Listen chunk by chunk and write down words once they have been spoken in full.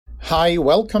Hi,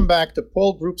 welcome back to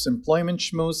Paul Group's Employment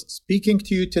Shmooze. Speaking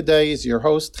to you today is your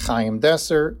host, Chaim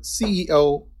Desser,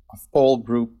 CEO of Paul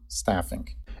Group Staffing.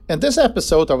 In this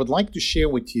episode, I would like to share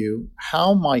with you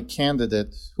how my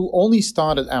candidate, who only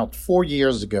started out 4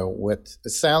 years ago with a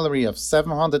salary of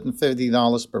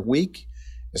 $750 per week,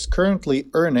 is currently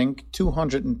earning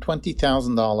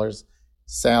 $220,000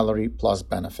 salary plus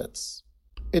benefits.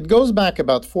 It goes back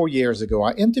about 4 years ago.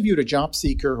 I interviewed a job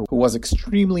seeker who was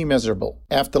extremely miserable.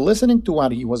 After listening to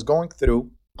what he was going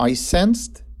through, I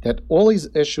sensed that all his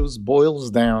issues boils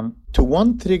down to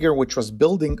one trigger, which was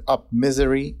building up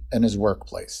misery in his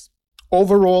workplace.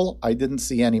 Overall, I didn't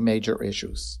see any major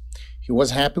issues. He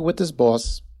was happy with his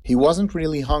boss. He wasn't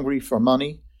really hungry for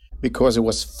money because he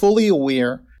was fully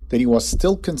aware that he was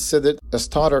still considered a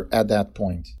starter at that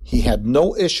point. He had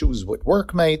no issues with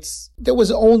workmates. There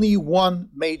was only one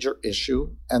major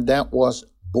issue, and that was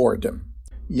boredom.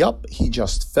 Yup, he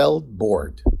just felt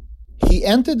bored. He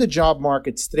entered the job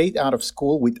market straight out of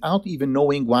school without even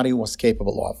knowing what he was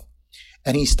capable of.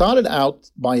 And he started out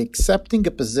by accepting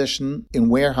a position in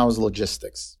warehouse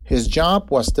logistics. His job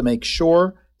was to make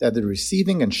sure that the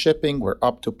receiving and shipping were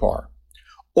up to par.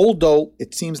 Although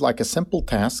it seems like a simple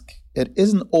task, it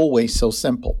isn't always so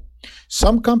simple.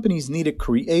 Some companies need a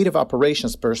creative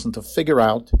operations person to figure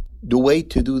out the way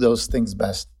to do those things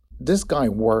best. This guy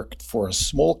worked for a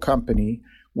small company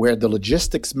where the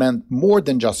logistics meant more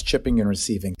than just shipping and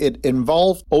receiving. It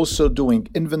involved also doing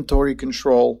inventory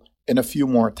control and a few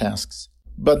more tasks.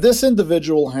 But this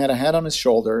individual had a head on his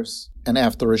shoulders, and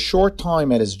after a short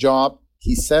time at his job,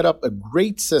 he set up a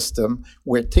great system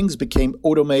where things became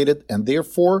automated, and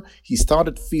therefore he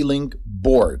started feeling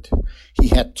bored. He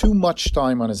had too much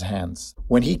time on his hands.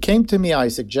 When he came to me, I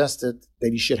suggested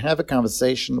that he should have a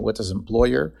conversation with his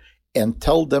employer and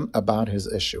tell them about his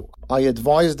issue. I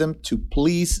advised him to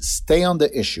please stay on the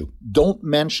issue. Don't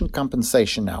mention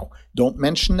compensation now. Don't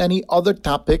mention any other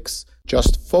topics.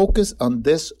 Just focus on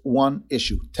this one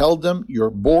issue. Tell them you're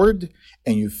bored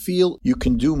and you feel you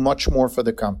can do much more for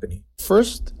the company.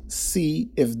 First,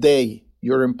 see if they,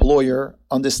 your employer,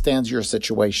 understands your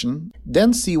situation.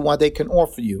 Then see what they can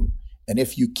offer you. And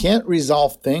if you can't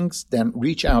resolve things, then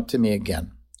reach out to me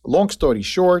again. Long story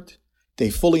short, they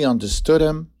fully understood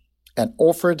him and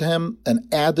offered him an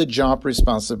added job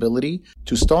responsibility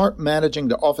to start managing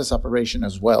the office operation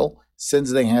as well,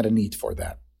 since they had a need for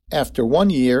that. After 1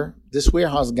 year, this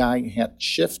warehouse guy had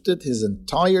shifted his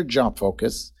entire job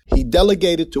focus. He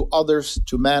delegated to others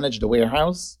to manage the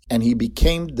warehouse, and he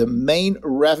became the main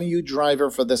revenue driver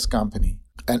for this company,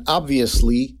 and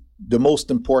obviously the most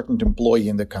important employee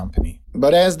in the company.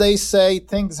 But as they say,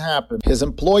 things happen. His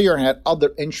employer had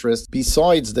other interests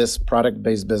besides this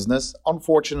product-based business.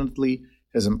 Unfortunately,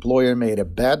 his employer made a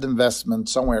bad investment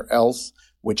somewhere else,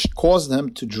 which caused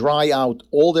him to dry out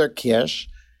all their cash,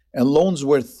 and loans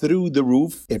were through the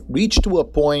roof. It reached to a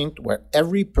point where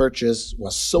every purchase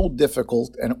was so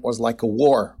difficult and it was like a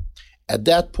war. At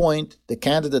that point, the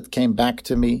candidate came back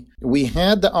to me. We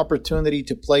had the opportunity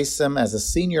to place him as a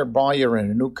senior buyer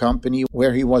in a new company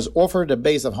where he was offered a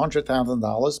base of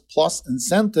 $100,000 plus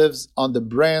incentives on the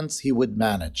brands he would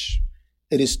manage.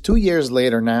 It is 2 years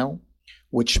later now,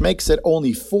 which makes it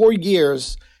only 4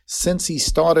 years since he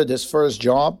started his first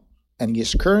job, and he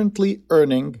is currently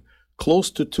earning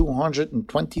close to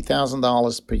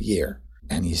 $220,000 per year,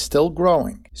 and he's still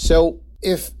growing. So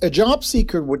if a job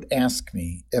seeker would ask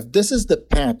me if this is the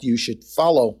path you should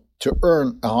follow to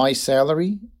earn a high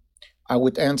salary, I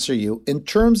would answer you, in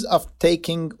terms of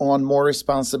taking on more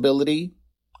responsibility,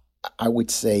 I would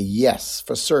say yes,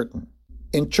 for certain.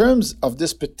 In terms of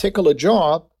this particular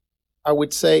job, I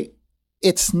would say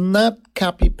it's not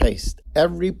copy-paste.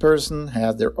 Every person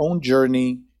has their own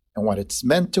journey, and what it's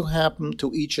meant to happen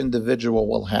to each individual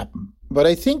will happen. But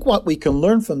I think what we can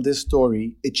learn from this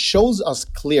story, it shows us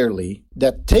clearly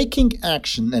that taking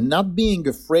action and not being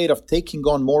afraid of taking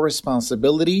on more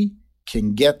responsibility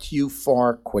can get you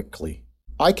far quickly.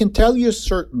 I can tell you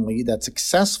certainly that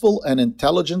successful and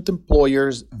intelligent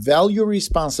employers value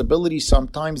responsibility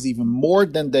sometimes even more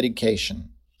than dedication.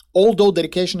 Although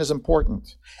dedication is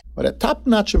important, but a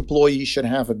top-notch employee should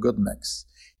have a good mix.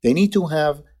 They need to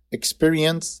have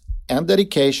experience and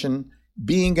dedication.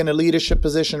 Being in a leadership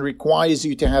position requires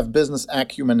you to have business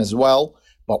acumen as well,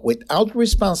 but without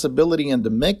responsibility in the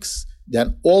mix,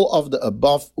 then all of the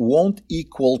above won't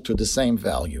equal to the same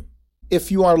value.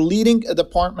 If you are leading a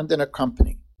department in a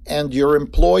company and your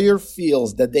employer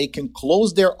feels that they can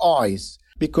close their eyes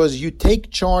because you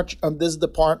take charge on this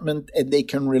department and they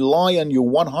can rely on you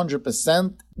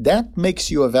 100%, that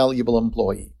makes you a valuable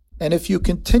employee. And if you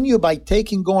continue by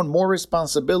taking on more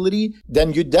responsibility,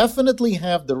 then you definitely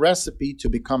have the recipe to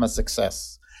become a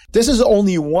success. This is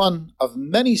only one of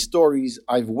many stories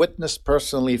I've witnessed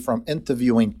personally from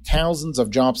interviewing thousands of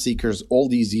job seekers all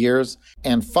these years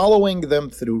and following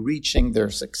them through reaching their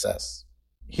success.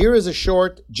 Here is a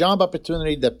short job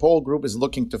opportunity that Pole Group is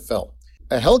looking to fill.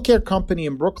 A healthcare company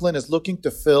in Brooklyn is looking to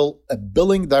fill a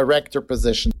billing director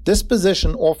position. This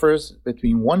position offers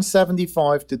between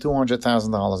 $175,000 to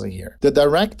 $200,000 a year. The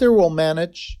director will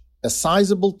manage a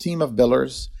sizable team of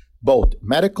billers, both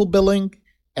medical billing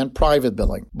and private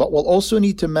billing, but will also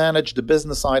need to manage the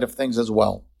business side of things as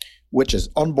well, which is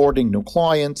onboarding new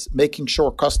clients, making sure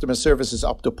customer service is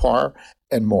up to par,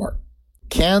 and more.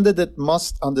 Candidate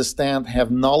must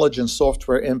have knowledge in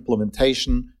software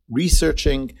implementation,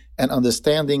 researching and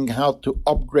understanding how to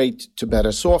upgrade to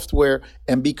better software,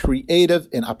 and be creative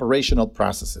in operational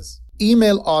processes.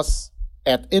 Email us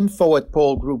at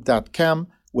info@polegroup.com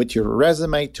with your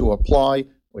resume to apply,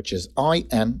 which is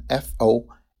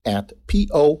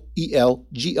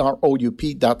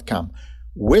info@poelgroup.com.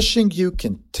 Wishing you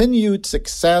continued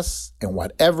success in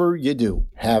whatever you do.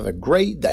 Have a great day.